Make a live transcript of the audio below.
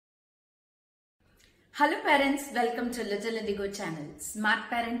Hello parents, welcome to Little Indigo channel. Smart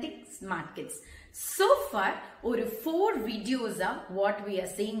Parenting, Smart Kids. So far, over 4 videos what we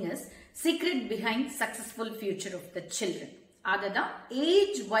are seeing is secret behind successful future of the children. அதுதான்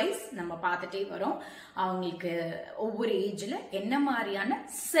age wise நம்ம பார்த்துட்டே வரோம். அவங்களுக்கு ஒவ்வொரு ஏஜ்ல என்ன மாதிரியான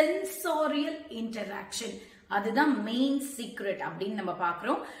சென்சாரியல் interaction, அதுதான் மெயின் சீக்ரெட் அப்படின்னு நம்ம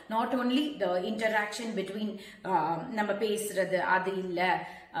பார்க்கிறோம். Not only the interaction between நம்ம பேசுறது, அது இல்ல,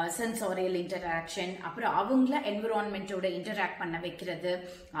 சென்சாரியல் இன்டராக்ஷன், அப்புறம் அவங்கள என்விரான்மெண்டோட இன்டராக்ட் பண்ண வைக்கிறது,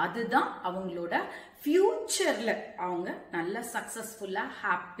 அதுதான் அவங்களோட ஃபியூச்சர்ல அவங்க நல்ல சக்சஸ்ஃபுல்லா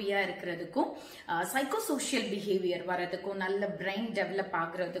ஹாப்பியா இருக்கிறதுக்கும், சைக்கோசோஷியல் பிஹேவியர் வர்றதுக்கும், நல்ல பிரெயின் டெவலப்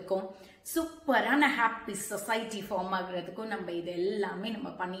ஆகுறதுக்கும், சூப்பரான ஹாப்பி சொசைட்டி ஃபார்ம் ஆகுறதுக்கும் நம்ம இது எல்லாமே நம்ம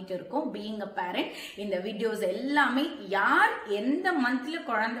பண்ணிட்டு இருக்கோம். பீயிங் அ பேரண்ட், இந்த வீடியோஸ் எல்லாமே யார் எந்த மந்த்ல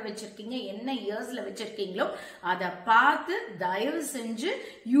குழந்தை வச்சிருக்கீங்க, என்ன இயர்ஸ்ல வச்சிருக்கீங்களோ அதை பார்த்து தயவு செஞ்சு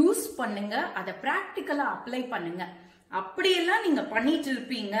யூஸ் பண்ணுங்க, அதை பிராக்டிக்கலா அப்ளை பண்ணுங்க. அப்படியெல்லாம் நீங்க பண்ணிட்டு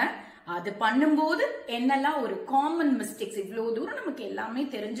இருப்பீங்க. அது பண்ணும்போது என்னெல்லாம் ஒரு காமன் மிஸ்டேக்ஸ், இவ்வளவு தூரம் நமக்கு எல்லாமே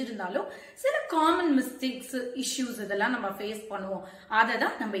தெரிஞ்சிருந்தாலும் சில காமன் மிஸ்டேக்ஸ், இஷ்யூஸ் இதெல்லாம் நம்ம ஃபேஸ் பண்ணுவோம். அதை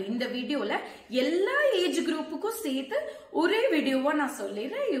தான் நம்ம இந்த வீடியோல எல்லா ஏஜ் குரூப்புக்கும் சேர்த்து ஒரே வீடியோவா நான்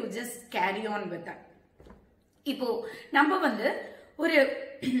சொல்லிடுறேன். You just carry on with that. இப்போ நம்ம ஒரு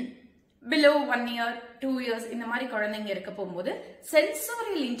பிலோ 1 year 2 years இந்த மாதிரி குழந்தைங்க இருக்க போகும்போது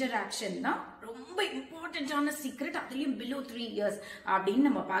சென்சாரியல் இன்டராக்ஷன் தான் ரொம்ப இம்பார்ட்டன்டான சீக்ரெட். அதுலயும் பிலோ 3 years அப்படின்னு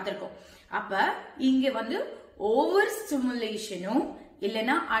நம்ம பார்த்திருக்கோம். அப்ப இங்க ஓவர் ஸ்டிமுலேஷனும்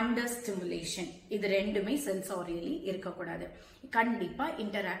இல்லைன்னா அண்டர் ஸ்டிமுலேஷன், இது ரெண்டுமே சென்சாரியலி இருக்கக்கூடாது. கண்டிப்பா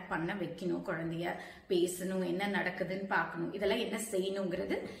இன்டராக்ட் பண்ண வைக்கணும், குழந்தைய பேசணும், என்ன நடக்குதுன்னு பார்க்கணும், இதெல்லாம் என்ன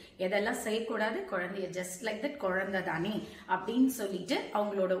செய்யணுங்கிறது, எதெல்லாம் செய்யக்கூடாது, குழந்தைய ஜஸ்ட் லைக் தட் குழந்தை தானே அப்படின்னு சொல்லிட்டு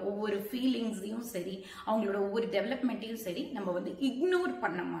அவங்களோட ஒவ்வொரு ஃபீலிங்ஸையும் சரி, அவங்களோட ஒவ்வொரு டெவலப்மெண்ட்டையும் சரி நம்ம இக்னோர்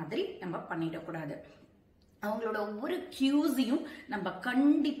பண்ண மாதிரி நம்ம பண்ணிடக்கூடாது. அவங்களோட ஒவ்வொரு கியூஸையும் நம்ம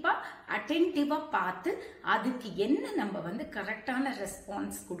கண்டிப்பா அட்டென்டிவா பார்த்து அதுக்கு என்ன நம்ம கரெக்டான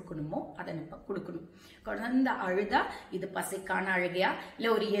ரெஸ்பான்ஸ் கொடுக்கணுமோ அதை நம்ம கொடுக்கணும். குழந்தை அழுதா இது பசிக்கான அழுகையா,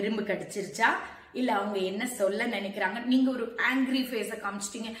 இல்ல ஒரு எறும்பு கடிச்சிருச்சா, இல்ல அவங்க என்ன சொல்ல நினைக்கிறாங்க, நீங்க ஒரு ஆங்கிரி ஃபேஸ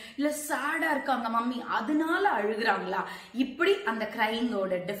காமிச்சிட்டீங்க, இல்ல சேடா இருக்காங்க மம்மி அதனால அழுகுறாங்களா, இப்படி அந்த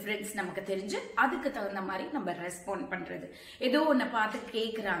கிரைங்கோட டிஃபரன்ஸ் நமக்கு தெரிஞ்சு அதுக்கு தகுந்த மாதிரி நம்ம ரெஸ்பாண்ட் பண்றது. ஏதோ ஒன்ன பார்த்து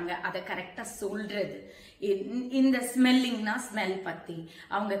கேக்குறாங்க, அதை கரெக்டா சொல்றது. இந்த ஸ்மெல்லிங்னா ஸ்மெல் பத்தி,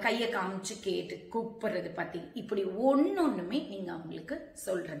 அவங்க கைய காமிச்சு கேட்டு கூப்பிடுறது பத்தி, இப்படி ஒன்னொன்னுமே நீங்க அவங்களுக்கு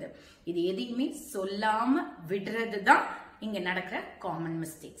சொல்றது. இது எதையுமே சொல்லாம விடுறது தான் இங்க நடக்கிற காமன்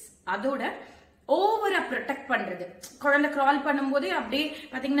மிஸ்டேக்ஸ். அதோட ஓவரா ப்ரொடெக்ட் பண்றது, குழந்தை கிரால் பண்ணும்போதே அப்படியே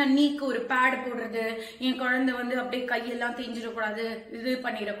பாத்தீங்கன்னா நீக்கு ஒரு பேட் போடுறது, என் குழந்தை அப்படியே கையெல்லாம் தேஞ்சிடக்கூடாது, இது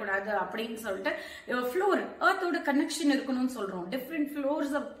பண்ணிடக்கூடாது அப்படின்னு சொல்லிட்டு ஃப்ளோர் எர்த்தோட கனெக்ஷன் இருக்கணும்னு சொல்றோம். டிஃப்ரெண்ட்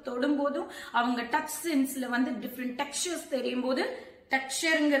ஃப்ளோர்ஸ் தொடும் போதும் அவங்க டச் சென்ஸ்ல டிஃப்ரெண்ட் டெக்ஸ்சர்ஸ் தெரியும் போது,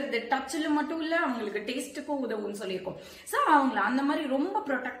 டெக்ஸ்சர்ங்கிறது டச்ல மட்டும் இல்ல, அவங்களுக்கு டேஸ்ட்டுக்கும் உதவும்னு சொல்லியிருக்கோம். சோ அவங்கள அந்த மாதிரி ரொம்ப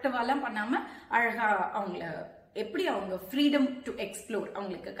ப்ரொடெக்டிவாலாம் பண்ணாம அழகா அவங்கள எப்படி அவங்க ஃப்ரீடம் டு எக்ஸ்ப்ளோர்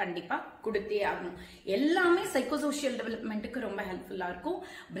அவங்களுக்கு கண்டிப்பா கொடுத்தே ஆகணும். எல்லாமே சைக்கோசோஷியல் டெவலப்மெண்ட்டுக்கு ரொம்ப ஹெல்ப்ஃபுல்லா இருக்கும்.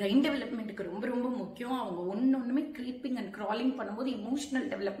 பிரெயின் டெவலப்மெண்ட்டுக்கு ரொம்ப ரொம்ப முக்கியம். அவங்க ஒன்னொன்னுமே கிரீப்பிங் அண்ட் கிராலிங் பண்ணும்போது இமோஷனல்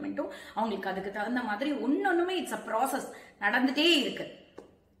டெவலப்மெண்ட்டும் அவங்களுக்கு அதுக்கு தகுந்த மாதிரி ஒன்னொன்னுமே இட்ஸ் அ ப்ராசஸ் நடந்துட்டே இருக்கு.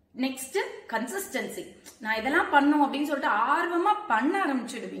 Next consistency. நான் இதெல்லாம் பண்ணும் அப்படின்னு சொல்லிட்டு ஆர்வமா பண்ண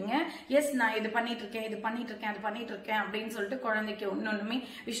ஆரம்பிச்சிடுவீங்க. எஸ் நான் இது பண்ணிட்டு இருக்கேன், இது பண்ணிட்டு இருக்கேன், அது பண்ணிட்டு இருக்கேன் அப்படின்னு சொல்லிட்டு குழந்தைக்கு ஒன்னொன்னுமே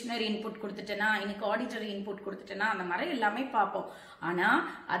விஷனரி இன்புட் கொடுத்துட்டேனா, இன்னைக்கு ஆடிட்டரி இன்புட் கொடுத்துட்டேனா, அந்த மாதிரி எல்லாமே பார்ப்போம். ஆனா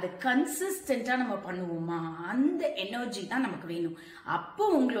அது கன்சிஸ்டன்டா நம்ம பண்ணுவோமா, அந்த எனர்ஜி தான் நமக்கு வேணும். அப்போ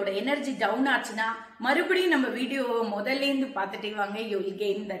உங்களோட எனர்ஜி டவுன் ஆச்சுன்னா மறுபடியும் நம்ம வீடியோ முதல்ல இருந்து பார்த்துட்டே வாங்க. You will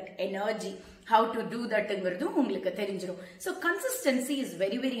gain that energy. How to do thatங்கிறதும் உங்களுக்கு தெரிஞ்சிடும். So consistency is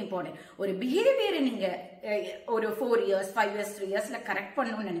very very important. ஒரு பிஹேவியரை நீங்க ஒரு 4 years 5 years 3 yearsல கரெக்ட்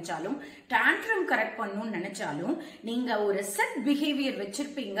பண்ணணும்னு நினைச்சாலும், டான்ட்ரம் கரெக்ட் பண்ணணும்னு நினைச்சாலும், நீங்க ஒரு செட் பிஹேவியர்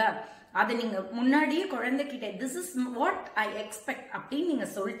வச்சிருப்பீங்க. அதை நீங்க முன்னாடியே குழந்தைகிட்ட this is what I expect அப்படின்னு நீங்க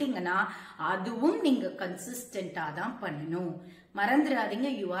சொல்லிட்டீங்கன்னா அதுவும் நீங்க கன்சிஸ்டன்டா தான் பண்ணணும்.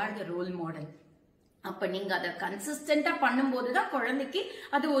 மறந்துடாதீங்க, you are the role model. அப்ப நீங்க அதை கன்சிஸ்டன்டா பண்ணும்போதுதான் குழந்தைக்கு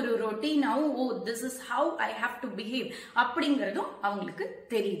அது ஒரு ரொட்டீனாவும், oh this is how I have to behave அப்படிங்கறதும் அவங்களுக்கு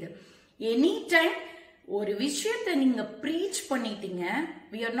தெரியுது. எனி டைம் ஒரு விஷயத்த நீங்க ப்ரீச் பண்ணிட்டீங்க,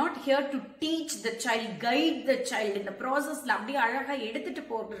 we are not here to teach the child, guide the child. இந்த ப்ராசஸ்ல அப்படியே அழகா எடுத்துட்டு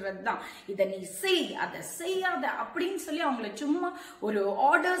போடுறது தான். இதை நீ செய், அதை செய்யாத அப்படின்னு சொல்லி அவங்கள சும்மா ஒரு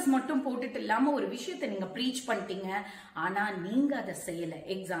ஆர்டர்ஸ் மட்டும் போட்டுட்டு இல்லாம ஒரு விஷயத்தை நீங்க ப்ரீச் பண்ணிட்டீங்க, ஆனா நீங்க அதை செய்யல.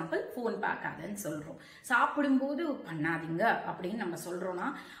 எக்ஸாம்பிள், போன் பார்க்காதன்னு சொல்றோம், சாப்பிடும்போது பண்ணாதீங்க அப்படின்னு நம்ம சொல்றோம்னா,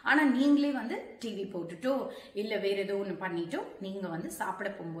 ஆனா நீங்களே வந்து டிவி போட்டுட்டோ இல்ல வேற ஏதோ ஒண்ணு பண்ணிட்டோ நீங்க வந்து சாப்பிட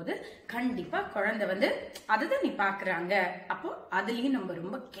போகும்போது கண்டிப்பா குழந்தை வந்து அதுதான் நீ பாக்குறாங்க. அப்போ அதுலயும் நம்ம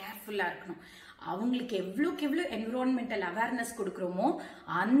ரொம்ப கேர்ஃபுல்லா இருக்கணும். அவங்களுக்கு எவ்வளவுக்கு எவ்வளவு என்விரான்மெண்டல் அவேர்னஸ் கொடுக்கறோமோ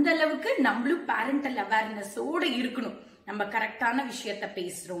அந்த அளவுக்கு நம்மளும் பேரண்டல் அவேர்னஸோட இருக்கணும். நம்ம கரெக்டான விஷயத்த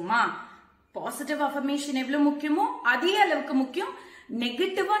பேசுறோமா, பாசிட்டிவ் அஃபர்மேஷன் எவ்வளவு முக்கியமோ அதே அளவுக்கு முக்கியம்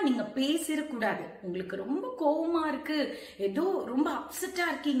நெகட்டிவா நீங்க பேசிடக்கூடாது. உங்களுக்கு ரொம்ப கோவமா இருக்கு, ஏதோ ரொம்ப அப்செட்டா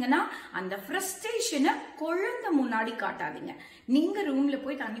இருக்கீங்கன்னா அந்த ஃப்ரஸ்ட்ரேஷனை குழந்தை முன்னாடி காட்டாதீங்க. நீங்க ரூம்ல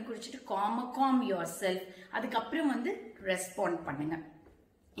போய் தண்ணி குடிச்சிட்டு காம் யுவர் செல்ஃப், அதுக்கப்புறம் வந்து ரெஸ்பாண்ட் பண்ணுங்க.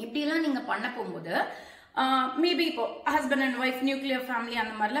 இப்படி எல்லாம் நீங்க பண்ண போகும்போது மேபி இப்போ husband and wife, nuclear family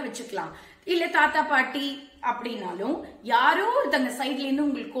அந்த மாதிரிலாம் வச்சுக்கலாம். இல்ல தாத்தா பாட்டி அப்படின்னாலும் யாரோ ஒருத்தங்க சைட்ல இருந்து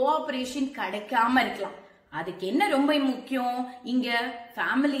உங்களுக்கு கோஆபரேஷன் கிடைக்காம இருக்கலாம். அதுக்கு என்ன ரொம்ப முக்கியம், இங்க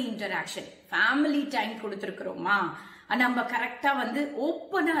ஃபேமிலி இன்டராக்ஷன், ஃபேமிலி டைம் கொடுத்துருக்கிறோமா, நம்ம கரெக்டா வந்து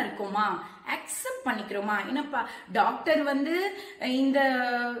ஓப்பனா இருக்கோமா, அக்செப்ட் பண்ணிக்கிறோமா. ஏன்னா டாக்டர் வந்து இந்த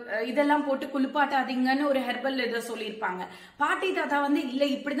இதெல்லாம் போட்டு குளிப்பாட்டாதீங்கன்னு ஒரு ஹெர்பல் இதை சொல்லியிருப்பாங்க. பாட்டி தாத்தா வந்து இல்ல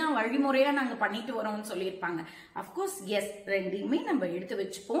இப்படிதான் வழிமுறையா நாங்க பண்ணிட்டு வரோம்னு சொல்லியிருப்பாங்க. அப்கோர்ஸ் எஸ், ரெண்டையுமே நம்ம எடுத்து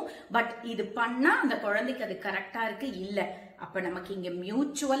வச்சுப்போம். பட் இது பண்ணா அந்த குழந்தைக்கு அது கரெக்டா இருக்கு இல்ல, அப்ப நமக்கு இங்க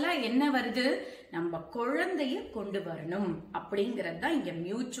மியூச்சுவலா என்ன வருது, நம்ம குழந்தைய கொண்டு வரணும் அப்படிங்கறது தான் இங்க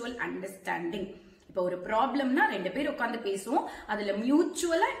மியூச்சுவல் அண்டர்ஸ்டாண்டிங். இப்ப ஒரு ப்ராப்ளம்னா ரெண்டு பேர் உட்காந்து பேசுவோம், அதுல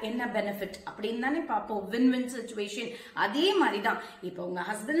மியூச்சுவலா என்ன பெனிஃபிட் அப்படின்னு தானே பார்ப்போம். Win win situation. அதே மாதிரிதான் இப்ப உங்க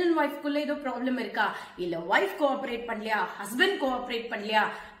ஹஸ்பண்ட் அண்ட் ஒய்ஃப்குள்ள ஏதோ ப்ராப்ளம் இருக்கா, இல்ல ஒய்ஃப் கோஆபரேட் பண்ணலையா, ஹஸ்பண்ட் கோஆபரேட் பண்ணலையா,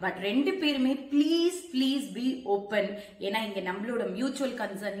 பட் ரெண்டு பேருமே ப்ளீஸ் ப்ளீஸ் பி ஓப்பன். ஏன்னா இங்க நம்மளோட மியூச்சுவல்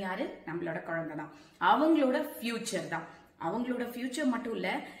கன்சர்ன் யாரு, நம்மளோட குழந்தை தான், அவங்களோட ஃபியூச்சர் தான். அவங்களோட ஃபியூச்சர் மட்டும் இல்ல,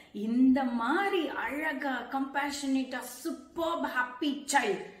 இந்த மாதிரி அழகா கம்பேஷனேட்டா சூப்பர் ஹாப்பி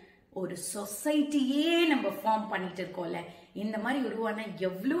சைல்ட் ஒரு சொசைட்டியே நம்ம ஃபார்ம் பண்ணிட்டு இருக்கோம்ல, இந்த மாதிரி உருவானா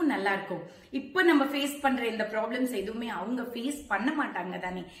எவ்வளவு நல்லா இருக்கும். இப்ப நம்ம ஃபேஸ் பண்ற இந்த ப்ராப்ளம்ஸ் எதுவுமே அவங்க ஃபேஸ் பண்ண மாட்டாங்க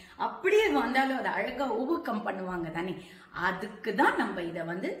தானே, அப்படியே வந்தாலும் அதை அழகா ஓவர் கம் பண்ணுவாங்க தானே. அதுக்கு தான் நம்ம இதை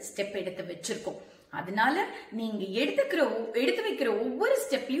வந்து ஸ்டெப் எடுத்து வச்சிருக்கோம். அதனால நீங்க எடுத்து வைக்கிற ஒவ்வொரு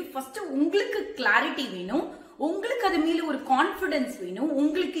ஸ்டெப்லயும் ஃபர்ஸ்ட் உங்களுக்கு கிளாரிட்டி வேணும், உங்களுக்கு அது மேல ஒரு கான்பிடன்ஸ் வேணும்.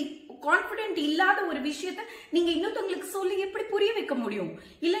 உங்களுக்கு கான்பிடென்ட் இல்லாத ஒரு விஷயத்த நீங்க இன்னொருத்தவங்களுக்கு சொல்லி எப்படி புரிய வைக்க முடியும்,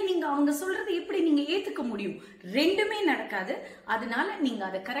 இல்ல நீங்க அவங்க சொல்றதை எப்படி நீங்க ஏத்துக்க முடியும், ரெண்டுமே நடக்காது. அதனால நீங்க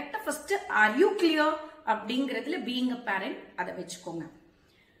அதை கரெக்டா ஃபர்ஸ்ட் ஆர் யூ கிளியர் அப்படிங்கறதுல பீயிங் அ பேரண்ட் அதை வச்சுக்கோங்க.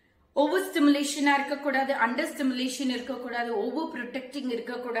 ஓவர் ஸ்டிமுலேஷனா இருக்கக்கூடாது, அண்டர் ஸ்டிமுலேஷன் இருக்கக்கூடாது, ஓவர் ப்ரொடெக்டிங்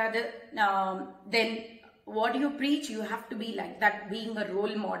இருக்கக்கூடாது. Then what you preach you have to be like that, being a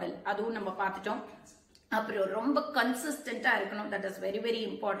role model, அதுவும் நம்ம பார்த்துட்டோம். அப்புறம் ரொம்ப கன்சிஸ்டன்டா இருக்கணும், that is very very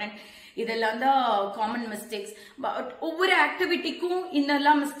important. இதெல்லாம் தான் காமன் மிஸ்டேக்ஸ். பட் ஒவ்வொரு ஆக்டிவிட்டிக்கும்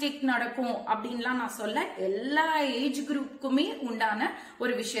இன்னெல்லாம் மிஸ்டேக் நடக்கும் அப்படின்லாம் நான் சொல்ல, எல்லா ஏஜ் குரூப்புக்குமே உண்டான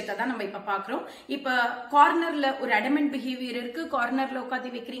ஒரு விஷயத்தை தான் நம்ம இப்ப பாக்குறோம். இப்ப கார்னர்ல ஒரு அடமெண்ட் பிஹேவியர் இருக்கு, கார்னர்ல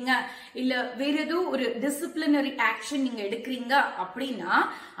உட்காந்து வைக்கிறீங்க, இல்ல வேற ஏதோ ஒரு டிசிப்ளினரி ஆக்ஷன் நீங்க எடுக்கிறீங்க அப்படின்னா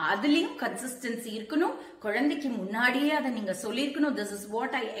அதுலயும் கன்சிஸ்டன்சி இருக்கணும். குழந்தைக்கு முன்னாடியே அதை நீங்க சொல்லிருக்கணும், this is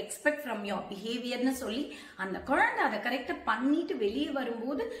what I expect from your பிஹேவியர்னு சொல்லி அந்த குழந்தை அதை கரெக்டா பண்ணிட்டு வெளியே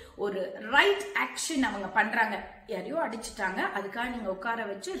வரும்போது ஒரு ரைட் ஆக்ஷன் அவங்க பண்றாங்க. யாரையோ அடிச்சுட்டாங்க, அதுக்காக நீங்க உட்கார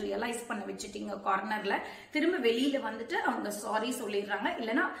வச்சு ரியலைஸ் பண்ண வச்சுட்டீங்க கார்னர்ல, திரும்ப வெளியில வந்துட்டு அவங்க சாரி சொல்லிடுறாங்க,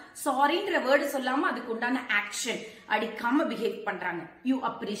 இல்லைன்னா சாரின்ற வேர்டு சொல்லாம அதுக்கு உண்டான ஆக்ஷன் அடிக்காம பிஹேவ் பண்றாங்க. You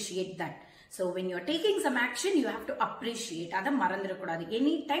appreciate that. So when you're taking some action, you have to appreciate. அதை மறந்துடக்கூடாது.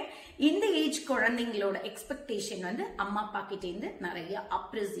 எனி டைம் இந்த ஏஜ் குழந்தைங்களோட எக்ஸ்பெக்டேஷன் வந்து அம்மா அப்பா கிட்ட இருந்து நிறைய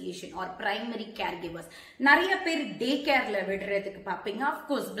appreciation R primary care givers. நிறைய பேர் டே கேர்ல விடுறதுக்கு பாப்பீங்க,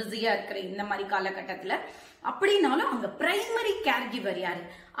 அப்கோர்ஸ் பிஸியா இருக்கிற இந்த மாதிரி காலகட்டத்துல. அப்படின்னாலும் அவங்க பிரைமரி கேர் கிவர் யாரு,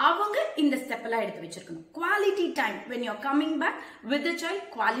 அவங்க இந்த ஸ்டெப் எல்லாம் எடுத்து வச்சிருக்கணும். Quality time, when you're coming back with the child,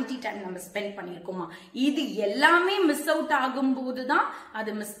 quality time நம்ம ஸ்பெண்ட் பண்ணிருக்கோமா, இது எல்லாமே மிஸ் அவுட் ஆகும் போதுதான்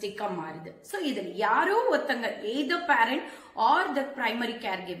அது மிஸ்டேக்கா மாறுது. சோ இதுல யாரோ ஒருத்தங்க either parent or the primary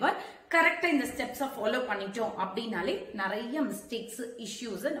caregiver கரெக்டா இந்த ஸ்டெப்ஸை ஃபாலோ பண்ணிட்டோம் அப்படின்னாலே நிறைய மிஸ்டேக்ஸ்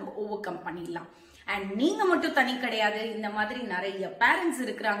இஷ்யூஸ் நம்ம ஓவர் கம் பண்ணிடலாம். அண்ட் நீங்க மட்டும் தனி கிடையாது, இந்த மாதிரி நிறைய பேரண்ட்ஸ்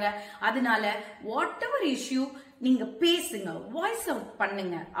இருக்கிறாங்க. அதனால வாட் எவர் இஷ்யூ நீங்க பேசுங்க, வாய்ஸ் அவுட்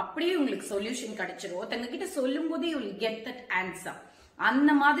பண்ணுங்க, அப்படியே உங்களுக்கு சொல்யூஷன் கிடைச்சிடும். ஒருத்தங்க கிட்ட சொல்லும் போதே you will get that answer.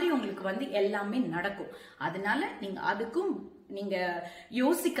 அந்த மாதிரி உங்களுக்கு வந்து எல்லாமே நடக்கும். அதனால நீங்க அதுக்கும் நீங்க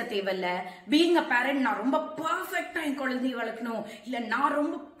யோசிக்க தேவையில்ல. பீயிங் அ பேரண்ட், நான் ரொம்ப பர்ஃபெக்டா என் குழந்தைய வளர்க்கணும், இல்ல நான்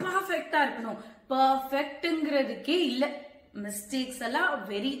ரொம்ப பர்ஃபெக்டா இருக்கணும். பர்ஃபெக்ட்ங்கிறதுக்கே இல்ல. மிஸ்டேக்ஸ் எல்லாம்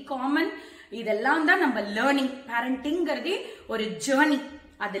வெரி காமன். இதெல்லாம் தான் நம்ம லேர்னிங். பேரண்டிங்கிறதே ஒரு ஜேர்னி,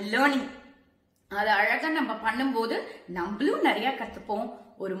 அது லேர்னிங். அது அழகா நம்ம பண்ணும்போது நம்மளும் நிறைய கத்துப்போம்.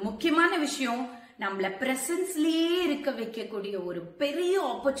 ஒரு முக்கியமான விஷயம், நம்மள பிரசன்ஸ்லயே இருக்க வைக்கக்கூடிய ஒரு பெரிய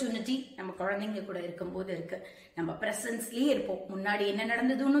ஆப்பர்ச்சுனிட்டி நம்ம குழந்தைங்க கூட இருக்கும்போது இருக்கு. நம்ம பிரசன்ஸ்லயே இருப்போம். முன்னாடி என்ன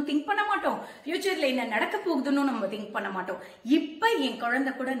நடந்ததுன்னு திங்க் பண்ண மாட்டோம், ஃபியூச்சர்ல என்ன நடக்க போகுதுன்னு நம்ம திங்க் பண்ண மாட்டோம். இப்ப என்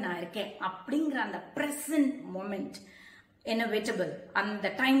குழந்தை கூட நான் இருக்கேன் அப்படிங்கிற அந்த பிரசன்ட் மொமெண்ட் inevitable. அந்த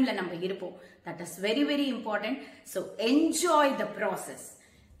டைம்ல நம்ம இருப்போம். That is very very important. So enjoy the process.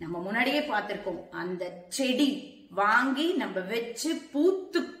 நம்ம முன்னாடியே பார்த்திருக்கோம், அந்த செடி வாங்கி நம்ம வச்சு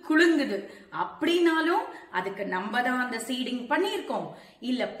பூத்து குலுங்குது அப்படின்னாலும் அதுக்கு நம்ம தான் அந்த சீடிங் பண்ணியிருக்கோம்.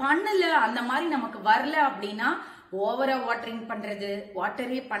 இல்ல பண்ணல, அந்த மாதிரி நமக்கு வரல அப்படின்னா ஓவரா வாட்டரிங் பண்றது,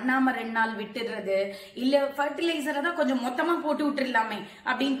 வாட்டரே பண்ணாம 2 நாள் விட்டுடுறது, இல்ல ஃபர்டிலைசரை தான் கொஞ்சம் மொத்தமா போட்டு விட்டுடலாமே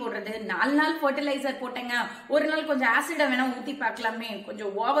அப்படின்னு போடுறது. 4 நாள் ஃபர்டிலைசர் போட்டேங்க, ஒரு நாள் கொஞ்சம் ஆசிட வேணா ஊத்தி பார்க்கலாமே,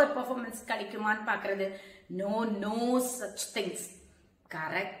 கொஞ்சம் ஓவர் பெர்ஃபார்மன்ஸ் கிடைக்குமான்னு பாக்குறது. No no such things.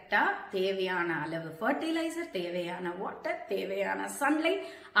 கரெக்டா தேவையான அளவு ஃபர்டிலைசர், தேவையான வாட்டர், தேவையான சன்லைட்,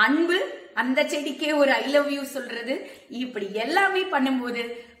 அன்பு, அந்த செடிக்கே ஒரு ஐ லவ் யூ சொல்றது, இப்படி எல்லாமே பண்ணும்போது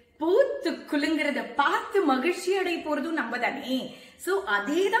பூத்து குலுங்குறத பார்த்து மகிழ்ச்சி அடை போறதும் நம்ம தானே. சோ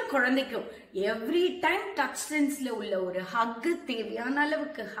அதே தான் குழந்தைக்கும். எவ்ரி டைம் டச் சென்ஸ்ல உள்ள ஒரு ஹக்கு, தேவையான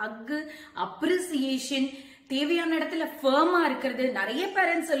அளவுக்கு ஹக்கு, அப்ரிசியேஷன், தேவையான இடத்துல ஃபர்மா இருக்கிறது. நிறைய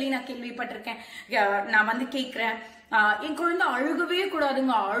பேரண்ட்ஸ் சொல்லி நான் கேள்விப்பட்டிருக்கேன். நான் வந்து கேட்கிறேன், என் குழந்தை அழுகவே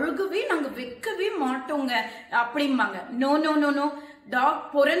கூடாதுங்க, அழுகவே நாங்க வைக்கவே மாட்டோங்க அப்படிம்பாங்க. No no no no. Talk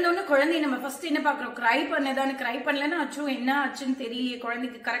பிறந்தோன்னு குழந்தைய நம்ம ஃபர்ஸ்ட் என்ன பாக்குறோம், கிரை பண்ணதான்னு. கிரை பண்ணலன்னா அச்சோ என்ன ஆச்சுன்னு தெரியலையே,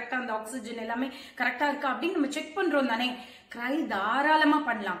 குழந்தைக்கு கரெக்டா அந்த ஆக்சிஜன் எல்லாமே கரெக்டா இருக்கா அப்படின்னு நம்ம செக் பண்றோம் தானே. கிரை தாராளமா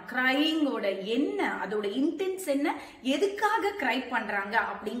பண்ணலாம். கிரைங்கோட என்ன, அதோட இன்டென்ஸ் என்ன, எதுக்காக கிரை பண்றாங்க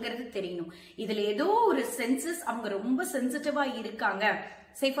அப்படிங்கறது தெரியணும். இதுல ஏதோ ஒரு சென்சஸ் அவங்க ரொம்ப சென்சிட்டிவா இருக்காங்க.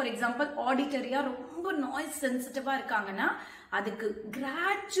 சே ஃபார் எக்ஸாம்பிள் ஆடிட்டரியா ரொம்ப நாய்ஸ் சென்சிட்டிவா இருக்காங்கன்னா அதுக்கு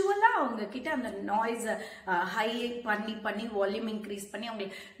கிராஜுவலா அவங்க கிட்ட அந்த நாய்ஸ் ஹை பண்ணி பண்ணி வால்யூம் இன்க்ரீஸ் பண்ணி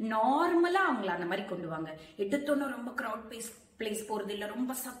அவங்களுக்கு நார்மலா அவங்கள அந்த மாதிரி கொண்டு வாங்க. எடுத்தோன்னு ரொம்ப கிரௌட் பிளேஸ் போறது, இல்ல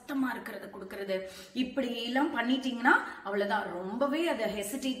ரொம்ப சத்தமா இருக்கிறத கொடுக்கறது, இப்படி எல்லாம் பண்ணிட்டீங்கன்னா அவ்வளவுதான். ரொம்பவே அதை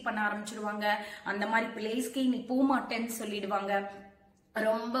ஹெசிடேட் பண்ண ஆரம்பிச்சிருவாங்க. அந்த மாதிரி பிளேஸ்க்கே நீ போக மாட்டேன்னு சொல்லிடுவாங்க.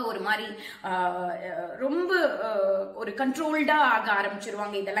 ரொம்ப ஒரு மாதிரி ரொம்ப ஒரு கண்ட்ரோல்டா ஆக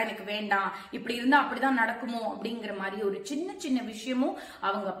ஆரம்பிச்சிருவாங்க. இதெல்லாம் எனக்கு வேண்டாம், இப்படி இருந்தா அப்படிதான் நடக்குமோ அப்படிங்கிற மாதிரி ஒரு சின்ன சின்ன விஷயமும்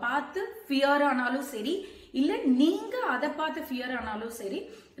அவங்க பார்த்து ஃபியர் ஆனாலும் சரி, இல்ல நீங்க அதை பார்த்து ஃபியர் ஆனாலும் சரி,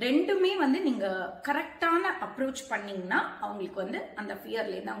 ரெண்டுமே வந்து நீங்க கரெக்டான அப்ரோச் பண்ணீங்கன்னா அவங்களுக்கு வந்து அந்த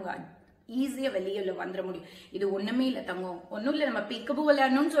ஃபியர்ல இருந்து அவங்க ஈஸியா வெளியில வந்துட முடியும். இது ஒண்ணுமே இல்ல தங்கம், ஒண்ணும் இல்ல. நம்ம பீக்கபு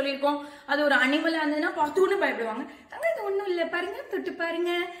விளையாடணும்னு சொல்லியிருக்கோம், அது ஒரு அணி விளையாடுனா பார்த்தோன்னு பயப்படுவாங்க. தங்க இது ஒண்ணும் இல்ல, பாருங்க தொட்டு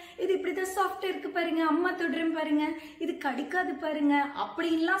பாருங்க, இது இப்படிதான் சாஃப்டா இருக்கு பாருங்க, அம்மா தொடுறேன் பாருங்க, இது கடிக்காது பாருங்க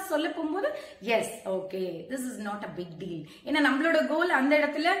அப்படின்லாம் சொல்ல போகும்போது S okay this is not a big deal. ஏன்னா நம்மளோட கோல் அந்த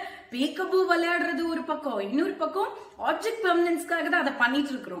இடத்துல பீக்கபு விளையாடுறது ஒரு பக்கம், இன்னொரு பக்கம் ஆப்ஜெக்ட் பெர்மனன்ஸ்க்காக தான் அதை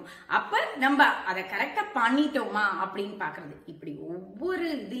பண்ணிட்டு இருக்கிறோம். அப்ப நம்ம அதை கரெக்டா பண்ணிட்டோமா அப்படின்னு பாக்குறது. இப்படி ஒவ்வொரு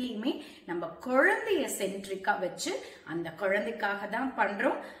இதுலயுமே நம்ம குழந்தைய சென்ட்ரிக்கா வச்சு அந்த குழந்தைக்காக தான்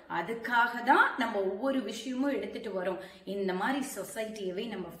பண்றோம், அதுக்காக தான் நம்ம ஒவ்வொரு விஷயமும் எடுத்துட்டு வரோம். இந்த மாதிரி சொசைட்டியவே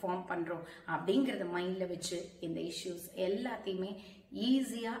நம்ம ஃபார்ம் பண்றோம் அப்படிங்கறத மைண்ட்ல வச்சு இந்த இஷ்யூஸ் எல்லாத்தையுமே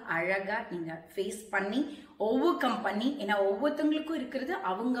ஈஸியா அழகா நீங்க ஃபேஸ் பண்ணி ஓவர் கம் பண்ணி, ஏன்னா ஒவ்வொருத்தவங்களுக்கும் இருக்கிறது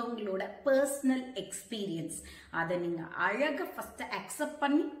அவங்க அவங்களோட பர்சனல் எக்ஸ்பீரியன்ஸ். அதை நீங்க அழகா ஃபர்ஸ்ட் அக்செப்ட்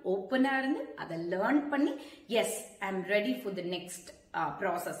பண்ணி ஓப்பனா இருந்து அதை லேர்ன் பண்ணி S I am ready for the next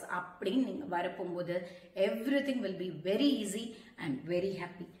process அப்படின்னு நீங்க வரப்போகும்போது everything will be very easy and very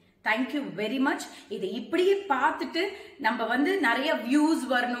happy. Thank you very much. இதை இப்படியே பார்த்துட்டு நம்ம வந்து நிறைய வியூஸ்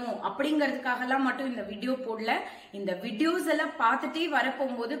வரணும் அப்படிங்கிறதுக்காகலாம் மட்டும் இந்த வீடியோ போடல. இந்த வீடியோஸ் எல்லாம் பார்த்துட்டே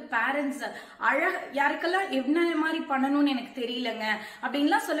வரப்போகும்போது பேரண்ட்ஸ் யாருக்கெல்லாம் என்ன மாதிரி பண்ணணும்னு எனக்கு தெரியலங்க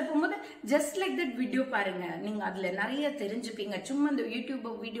அப்படின்லாம் சொல்ல போகும்போது ஜஸ்ட் லைக் தட் வீடியோ பாருங்க, நீங்க அதுல நிறைய தெரிஞ்சுப்பீங்க. சும்மா இந்த யூடியூப்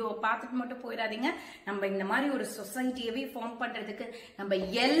வீடியோவை பார்த்துட்டு மட்டும் போயிடாதீங்க. நம்ம இந்த மாதிரி ஒரு சொசைட்டியவே ஃபார்ம் பண்றதுக்கு நம்ம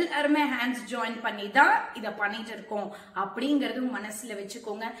எல்லாருமே ஹேண்ட்ஸ் ஜாயின் பண்ணி தான் இதை பண்ணிட்டு இருக்கோம் அப்படிங்கறதும் மனசுல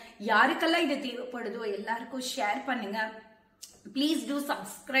வச்சுக்கோங்க. யாருக்கெல்லாம் இது தேவைப்படுதோ எல்லாருக்கும் ஷேர் பண்ணுங்க. Please do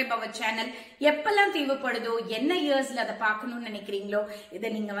subscribe our channel. எப்பெல்லாம் தேவைப்படுதோ என்ன இயர்ஸ்ல அதை பார்க்கணும்னு நினைக்கிறீங்களோ இதை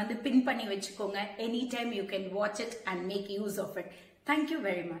நீங்க வந்து பின் பண்ணி வச்சுக்கோங்க. Any time you can watch it and make use of it. Thank you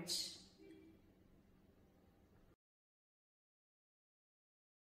very much.